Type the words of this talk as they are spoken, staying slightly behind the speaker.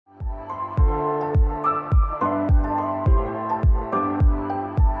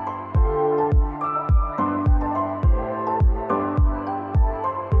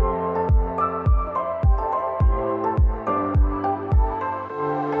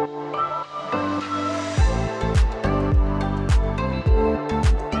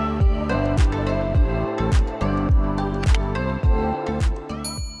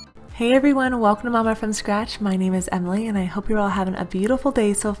Hey everyone, welcome to Mama from Scratch. My name is Emily and I hope you're all having a beautiful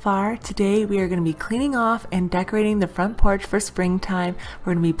day so far. Today we are going to be cleaning off and decorating the front porch for springtime.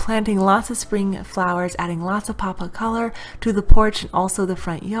 We're going to be planting lots of spring flowers, adding lots of pop of color to the porch and also the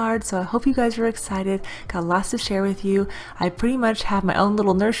front yard. So I hope you guys are excited. Got lots to share with you. I pretty much have my own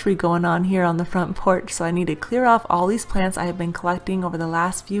little nursery going on here on the front porch, so I need to clear off all these plants I have been collecting over the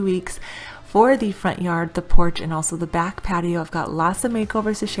last few weeks for the front yard, the porch, and also the back patio. I've got lots of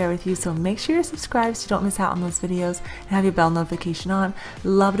makeovers to share with you, so make sure you're subscribed so you don't miss out on those videos and have your bell notification on.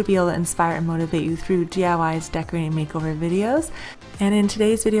 Love to be able to inspire and motivate you through DIYs, decorating, makeover videos. And in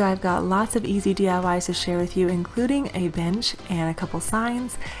today's video, I've got lots of easy DIYs to share with you, including a bench and a couple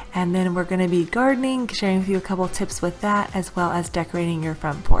signs. And then we're going to be gardening, sharing with you a couple tips with that, as well as decorating your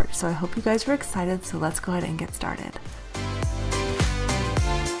front porch. So I hope you guys are excited, so let's go ahead and get started.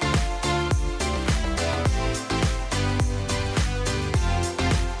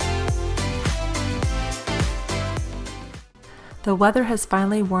 The weather has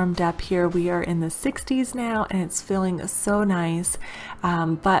finally warmed up here. We are in the 60s now and it's feeling so nice.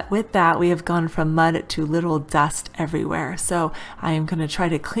 But with that, we have gone from mud to little dust everywhere. So I am going to try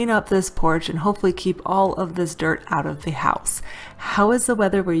to clean up this porch and hopefully keep all of this dirt out of the house. How is the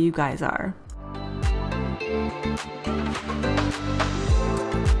weather where you guys are?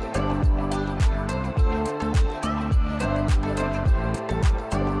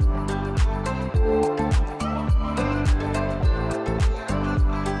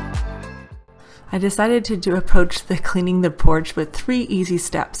 I decided to approach the cleaning the porch with 3 easy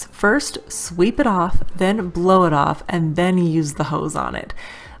steps. First, sweep it off, then blow it off, and then use the hose on it.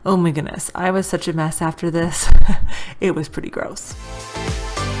 Oh my goodness, I was such a mess after this. It was pretty gross.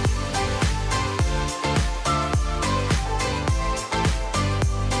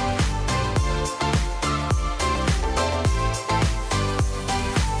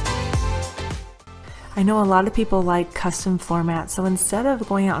 I know a lot of people like custom floor mats, so instead of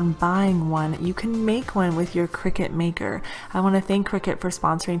going out and buying one, you can make one with your Cricut maker. I want to thank Cricut for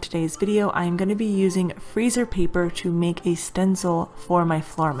sponsoring today's video. I am going to be using freezer paper to make a stencil for my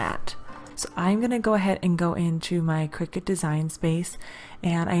floor mat. So I'm going to go ahead and go into my Cricut design space,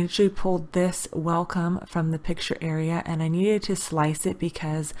 and I actually pulled this welcome from the picture area, and I needed to slice it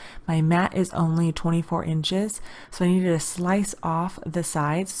because my mat is only 24 inches. So I needed to slice off the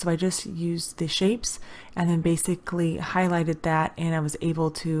sides. So I just used the shapes and then basically highlighted that, and I was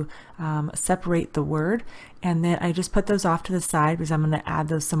able to separate the word. And then I just put those off to the side because I'm going to add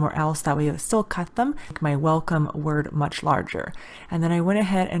those somewhere else. That way I still cut them, make my welcome word much larger. And then I went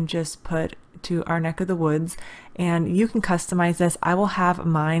ahead and just put to our neck of the woods, and you can customize this. I will have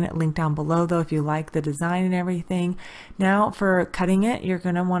mine linked down below though if you like the design and everything. Now for cutting it, you're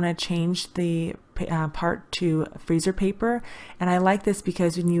going to want to change the part to freezer paper, and I like this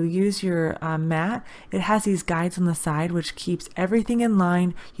because when you use your mat, it has these guides on the side which keeps everything in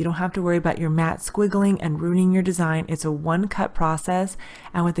line. You don't have to worry about your mat squiggling and ruining your design. It's a one cut process,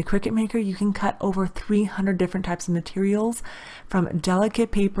 and with the Cricut maker you can cut over 300 different types of materials, from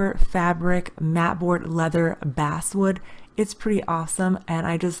delicate paper, fabric, mat board, leather, basswood. It's pretty awesome, and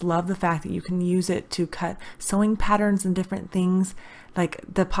I just love the fact that you can use it to cut sewing patterns and different things. Like,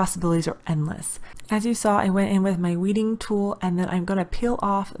 the possibilities are endless. As you saw, I went in with my weeding tool, and then I'm going to peel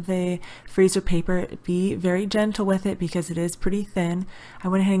off the freezer paper. Be very gentle with it because it is pretty thin. I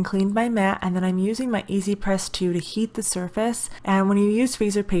went ahead and cleaned my mat, and then I'm using my Easy Press 2 to heat the surface. And when you use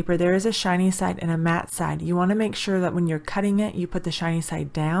freezer paper, there is a shiny side and a matte side. You want to make sure that when you're cutting it, you put the shiny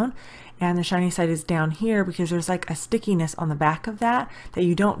side down, and the shiny side is down here because there's like a stickiness on the back of that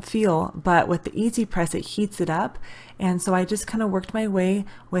you don't feel, but with the Easy Press it heats it up. And so I just kind of worked my way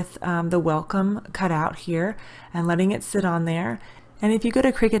with the welcome cut out here and letting it sit on there. And if you go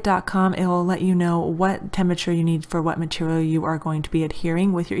to Cricut.com, it will let you know what temperature you need for what material you are going to be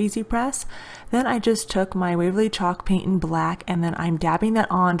adhering with your Easy Press. Then I just took my Waverly chalk paint in black, and then I'm dabbing that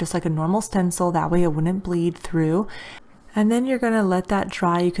on just like a normal stencil, that way it wouldn't bleed through. And then you're going to let that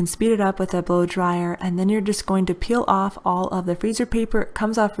dry. You can speed it up with a blow dryer, and then you're just going to peel off all of the freezer paper. It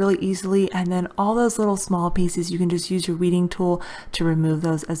comes off really easily, and then all those little small pieces, you can just use your weeding tool to remove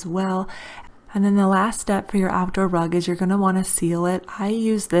those as well. And then the last step for your outdoor rug is you're going to want to seal it. I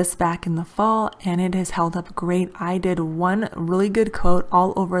used this back in the fall and it has held up great. I did one really good coat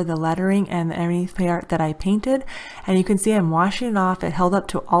all over the lettering and any part that I painted, and you can see I'm washing it off. It held up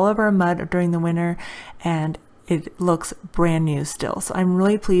to all of our mud during the winter, and it looks brand new still. So I'm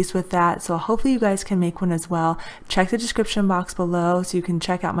really pleased with that. So hopefully you guys can make one as well. Check the description box below so you can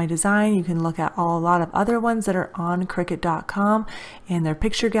check out my design. You can look at a lot of other ones that are on Cricut.com and their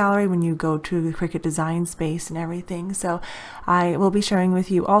picture gallery when you go to the Cricut design space and everything. So I will be sharing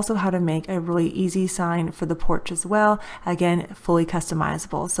with you also how to make a really easy sign for the porch as well. Again, fully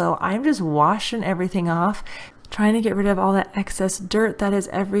customizable. So I'm just washing everything off, trying to get rid of all that excess dirt that is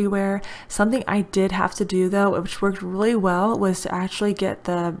everywhere. Something I did have to do though, which worked really well, was to actually get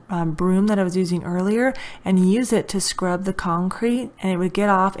the broom that I was using earlier and use it to scrub the concrete, and it would get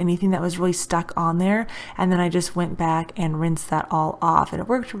off anything that was really stuck on there. And then I just went back and rinsed that all off, and it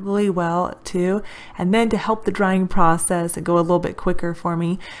worked really well too. And then to help the drying process go a little bit quicker for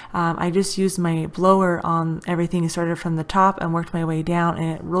me, I just used my blower on everything, started from the top and worked my way down,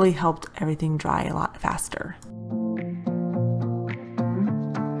 and it really helped everything dry a lot faster.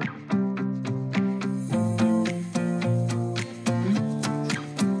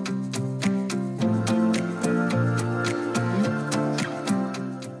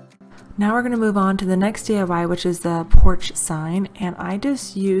 Now we're going to move on to the next DIY, which is the porch sign, and I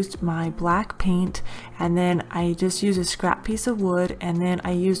just used my black paint, and then I just used a scrap piece of wood, and then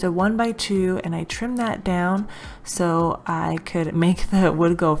I used a 1x2 and I trimmed that down so I could make the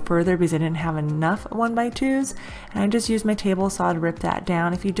wood go further because I didn't have enough 1x2s, and I just used my table saw to rip that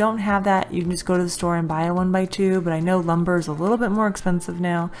down. If you don't have that, you can just go to the store and buy a 1x2, but I know lumber is a little bit more expensive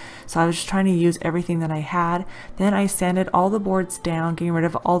now, so I was just trying to use everything that I had. Then I sanded all the boards down, getting rid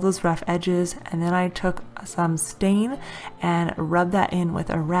of all those rough edges, and then I took some stain and rubbed that in with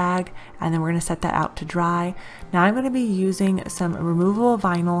a rag, and then we're going to set that out to dry. Now I'm going to be using some removable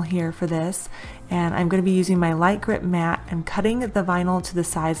vinyl here for this, and I'm going to be using my light grip mat and cutting the vinyl to the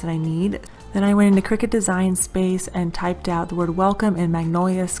size that I need. Then I went into Cricut Design Space and typed out the word welcome in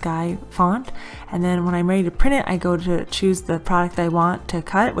Magnolia Sky font, and then when I'm ready to print it, I go to choose the product I want to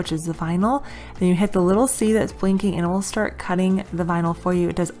cut, which is the vinyl. Then you hit the little C that's blinking and it will start cutting the vinyl for you.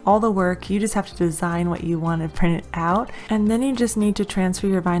 It does all the work. You just have to design what you want to print it out, and then you just need to transfer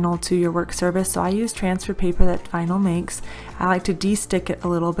your vinyl to your work surface. So I use transfer paper that vinyl makes. I like to de-stick it a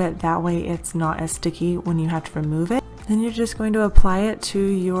little bit, that way it's not as sticky when you have to remove it. Then you're just going to apply it to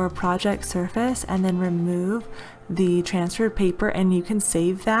your project surface and then remove the transferred paper, and you can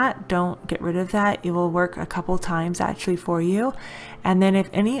save that. Don't get rid of that. It will work a couple times actually for you. And then if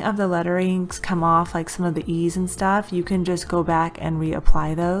any of the letterings come off, like some of the E's and stuff, you can just go back and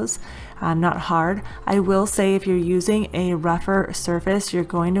reapply those. Not hard. I will say if you're using a rougher surface, you're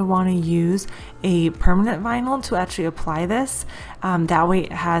going to want to use a permanent vinyl to actually apply this. That way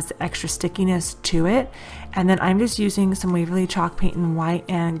it has extra stickiness to it. And then I'm just using some Waverly chalk paint in white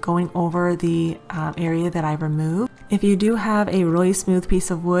and going over the area that I removed. If you do have a really smooth piece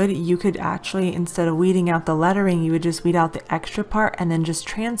of wood, you could actually, instead of weeding out the lettering, you would just weed out the extra part and then just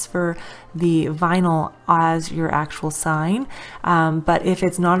transfer the vinyl as your actual sign. But if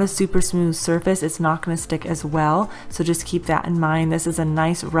it's not a super smooth surface, it's not going to stick as well. So just keep that in mind. This is a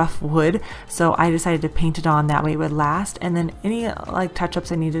nice rough wood, so I decided to paint it on, that way it would last. And then any like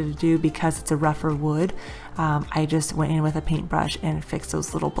touch-ups I needed to do, because it's a rougher wood, I just went in with a paintbrush and fixed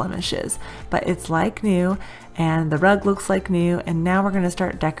those little blemishes. But it's like new, and the rug looks like new. And now we're going to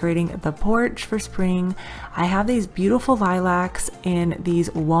start decorating the porch for spring. I have these beautiful lilacs in these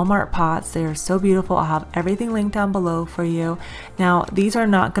Walmart pots. They are so beautiful. I'll have everything linked down below for you. Now these are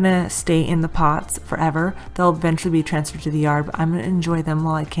not going to stay in the pots forever. They'll eventually be transferred to the yard, but I'm going to enjoy them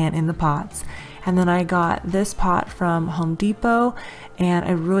while I can in the pots. And then I got this pot from Home Depot, and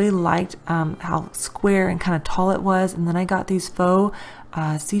I really liked how square and kind of tall it was. And then I got these faux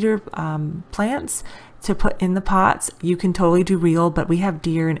cedar plants to put in the pots. You can totally do real, but we have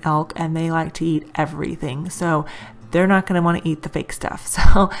deer and elk and they like to eat everything, so they're not going to want to eat the fake stuff.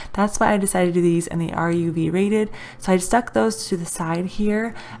 So that's why I decided to do these, and they are UV rated. So I stuck those to the side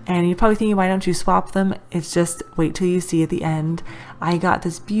here, and you're probably thinking, why don't you swap them? It's just wait till you see at the end. I got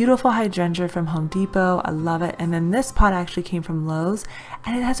this beautiful hydrangea from Home Depot. I love it. And then this pot actually came from Lowe's,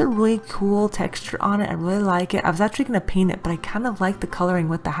 and it has a really cool texture on it. I really like it. I was actually going to paint it, but I kind of like the coloring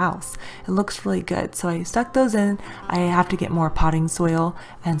with the house. It looks really good. So I stuck those in. I have to get more potting soil,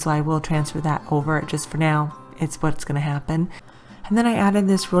 and so I will transfer that over. Just for now, it's what's going to happen. And then I added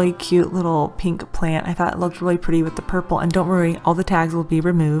this really cute little pink plant. I thought it looked really pretty with the purple, and don't worry, all the tags will be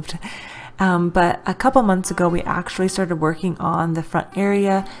removed. But a couple months ago, we actually started working on the front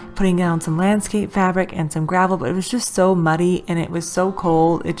area, putting down some landscape fabric and some gravel, but it was just so muddy and it was so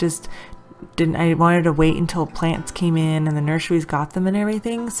cold. It just I wanted to wait until plants came in and the nurseries got them and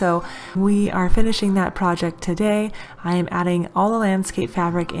everything. So we are finishing that project today. I am adding all the landscape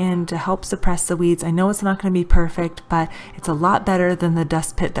fabric in to help suppress the weeds. I know it's not going to be perfect, but it's a lot better than the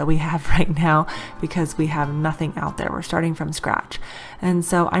dust pit that we have right now because we have nothing out there. We're starting from scratch. And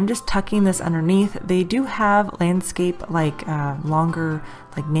so I'm just tucking this underneath. They do have landscape like longer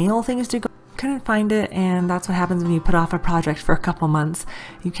like nail things to go. Couldn't find it, and that's what happens when you put off a project for a couple months.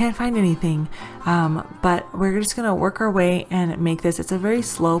 You can't find anything, but we're just gonna work our way and make this. It's a very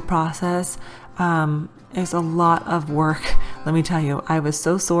slow process. It's a lot of work. Let me tell you, I was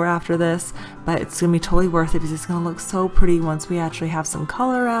so sore after this, but it's gonna be totally worth it because it's gonna look so pretty once we actually have some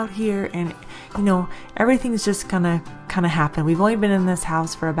color out here, and you know, everything's just gonna kind of happen. We've only been in this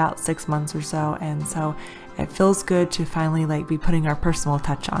house for about 6 months or so, and so it feels good to finally like be putting our personal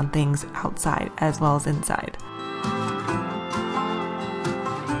touch on things outside as well as inside.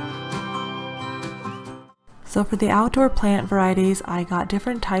 So for the outdoor plant varieties, I got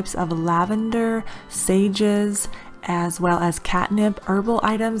different types of lavender, sages, as well as catnip, herbal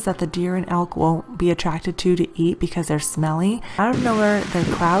items that the deer and elk won't be attracted to eat because they're smelly. Out of nowhere, the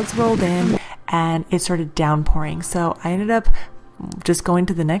clouds rolled in and it started downpouring. So I ended up just going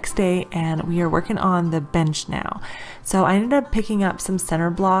to the next day, and we are working on the bench now. So I ended up picking up some center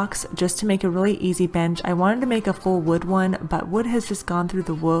blocks just to make a really easy bench. I wanted to make a full wood one, but wood has just gone through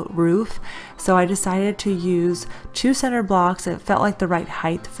the roof. So I decided to use 2 center blocks that felt like the right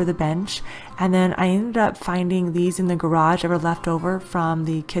height for the bench. And then I ended up finding these in the garage that were left over from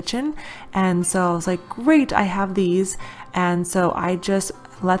the kitchen. And so I was like, great, I have these. And so I just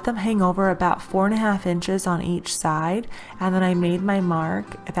let them hang over about 4.5 inches on each side, and then I made my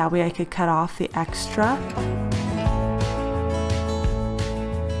mark. That way I could cut off the extra.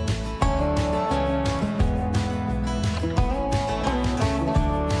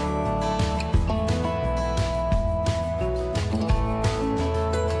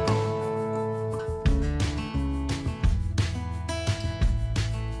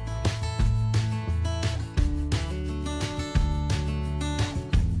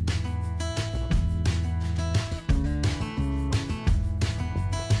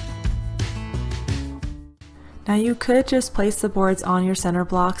 Now you could just place the boards on your center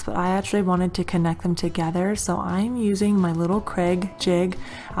blocks, but I actually wanted to connect them together, so I'm using my little Craig jig.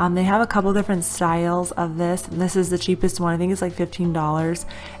 They have a couple different styles of this. This is the cheapest one. I think it's like $15.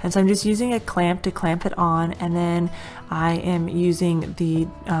 And so I'm just using a clamp to clamp it on, and then I am using the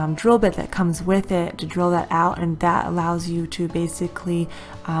drill bit that comes with it to drill that out, and that allows you to basically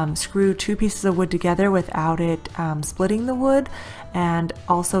screw 2 pieces of wood together without it splitting the wood, and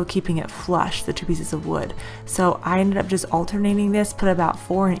also keeping it flush, the 2 pieces of wood. So I ended up just alternating this, put about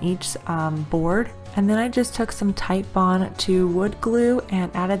 4 in each board, and then I just took some Titebond to wood glue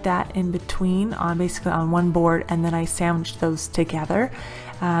and added that in between on basically on one board, and then I sandwiched those together.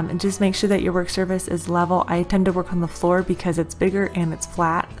 And just make sure that your work surface is level. I tend to work on the floor because it's bigger and it's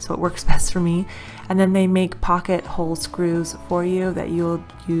flat, so it works best for me. And then they make pocket hole screws for you that you'll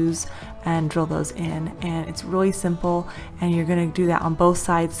use and drill those in, and it's really simple, and you're going to do that on both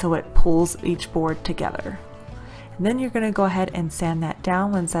sides so it pulls each board together. And then you're going to go ahead and sand that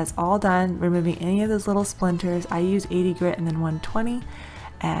down. Once that's all done, removing any of those little splinters, I use 80 grit and then 120.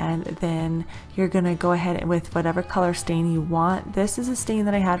 And then you're gonna go ahead with whatever color stain you want. This is a stain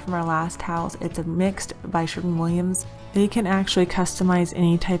that I had from our last house. It's a mixed by Sherwin-Williams. They can actually customize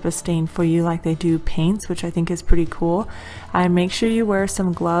any type of stain for you like they do paints, which I think is pretty cool. Make sure you wear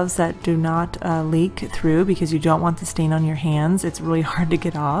some gloves that do not leak through, because you don't want the stain on your hands. It's really hard to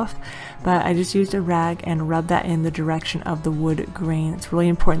get off. But I just used a rag and rubbed that in the direction of the wood grain. It's really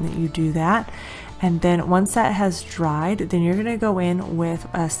important that you do that. And then once that has dried, then you're gonna go in with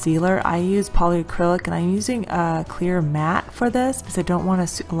a sealer. I use polyacrylic, and I'm using a clear matte for this because I don't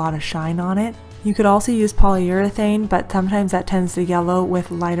want a lot of shine on it. You could also use polyurethane, but sometimes that tends to yellow with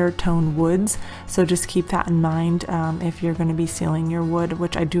lighter toned woods. So just keep that in mind if you're gonna be sealing your wood,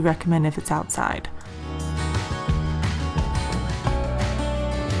 which I do recommend if it's outside.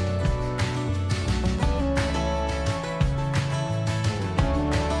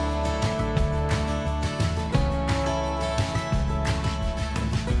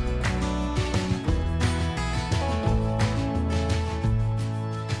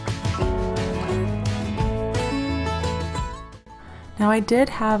 Now I did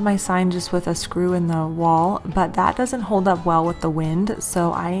have my sign just with a screw in the wall, but that doesn't hold up well with the wind,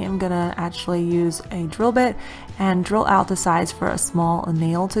 so I am gonna actually use a drill bit and drill out the sides for a small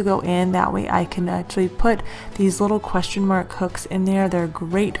nail to go in. That way I can actually put these little question mark hooks in there. They're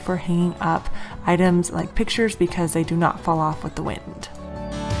great for hanging up items like pictures because they do not fall off with the wind.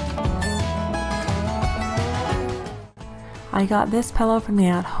 I got this pillow from the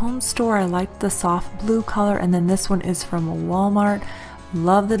at-home store. I liked the soft blue color, and then this one is from Walmart.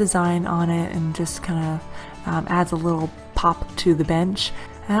 Love the design on it, and just kind of adds a little pop to the bench.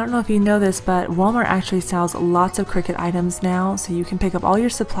 I don't know if you know this, but Walmart actually sells lots of Cricut items now, so you can pick up all your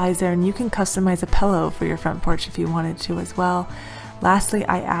supplies there, and you can customize a pillow for your front porch if you wanted to as well. Lastly,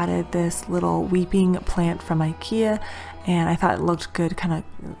 I added this little weeping plant from IKEA, and I thought it looked good, kind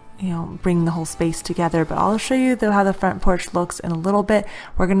of, you know, bring the whole space together. But I'll show you though how the front porch looks in a little bit.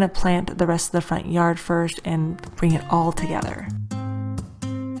 We're going to plant the rest of the front yard first and bring it all together.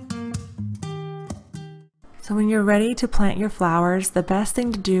 So when you're ready to plant your flowers, the best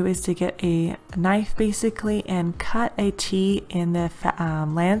thing to do is to get a knife basically and cut a T in the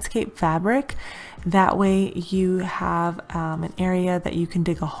landscape fabric. That way you have an area that you can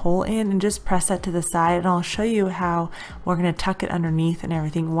dig a hole in, and just press that to the side, and I'll show you how we're going to tuck it underneath and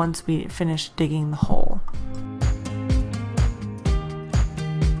everything once we finish digging the hole.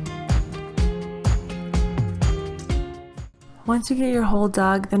 Once you get your hole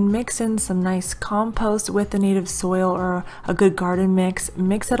dug, then mix in some nice compost with the native soil or a good garden mix.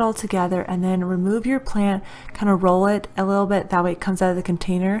 Mix it all together, and then remove your plant, kind of roll it a little bit, that way it comes out of the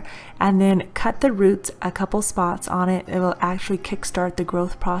container, and then cut the roots a couple spots on it. It will actually kickstart the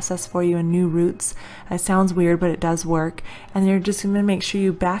growth process for you and new roots. It sounds weird, but it does work. And you're just going to make sure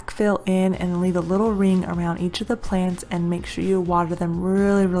you backfill in and leave a little ring around each of the plants, and make sure you water them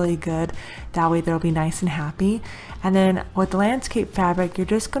really good. That way they'll be nice and happy. And then with the landscape fabric, you're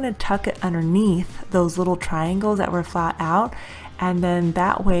just going to tuck it underneath those little triangles that were flat out, and then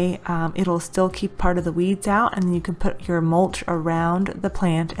that way it'll still keep part of the weeds out, and then you can put your mulch around the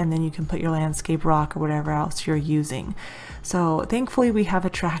plant, and then you can put your landscape rock or whatever else you're using. So thankfully we have a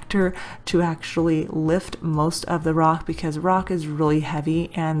tractor to actually lift most of the rock, because rock is really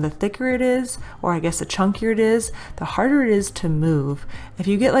heavy, and the thicker it is, or I guess the chunkier it is, the harder it is to move. If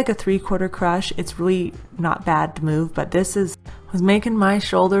you get like a 3/4 crush, it's really not bad to move, but this was making my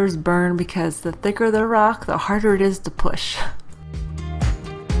shoulders burn, because the thicker the rock, the harder it is to push.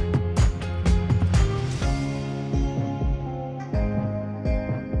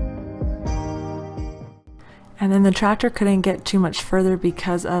 And then the tractor couldn't get too much further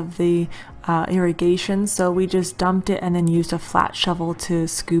because of the irrigation, so we just dumped it and then used a flat shovel to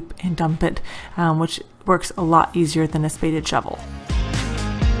scoop and dump it, which works a lot easier than a spaded shovel.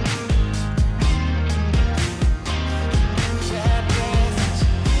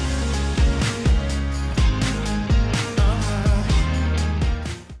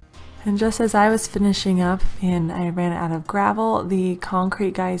 And just as I was finishing up and I ran out of gravel, the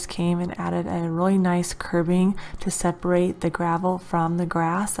concrete guys came and added a really nice curbing to separate the gravel from the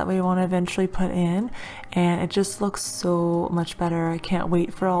grass that we want to eventually put in, and it just looks so much better. I can't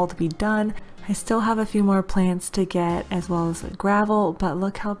wait for it all to be done. I still have a few more plants to get, as well as gravel, but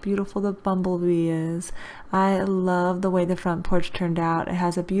look how beautiful the bumblebee is. I love the way the front porch turned out. It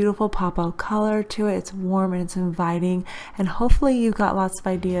has a beautiful pop-out color to it. It's warm and it's inviting, and hopefully you've got lots of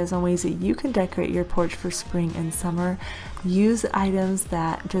ideas on ways that you can decorate your porch for spring and summer. Use items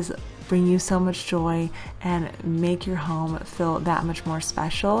that just bring you so much joy and make your home feel that much more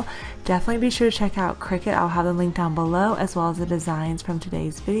special. Definitely be sure to check out Cricut. I'll have the link down below, as well as the designs from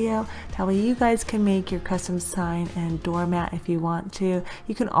today's video. That way you guys can make your custom sign and doormat if you want to.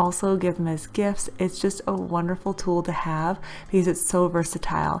 You can also give them as gifts. It's just a wonderful tool to have because it's so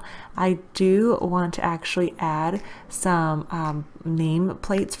versatile. I do want to actually add some name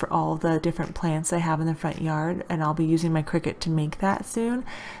plates for all the different plants I have in the front yard, and I'll be using my Cricut to make that soon.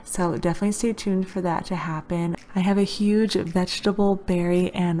 So definitely stay tuned for that to happen. I have a huge vegetable,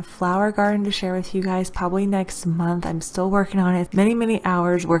 berry, and flower garden to share with you guys probably next month. I'm still working on it. Many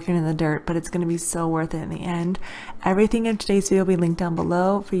hours working in the dirt, but it's going to be so worth it in the end. Everything in today's video will be linked down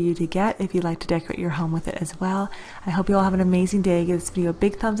below for you to get if you'd like to decorate your home with it as well. I hope you all have an amazing day. Give this video a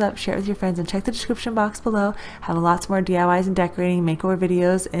big thumbs up, share it with your friends, and check the description box below. I have lots more DIYs and decorating makeover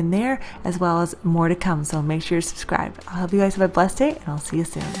videos in there, as well as more to come, so make sure you're subscribed. I hope you guys have a blessed day, and I'll see you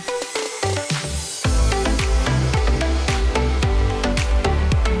soon.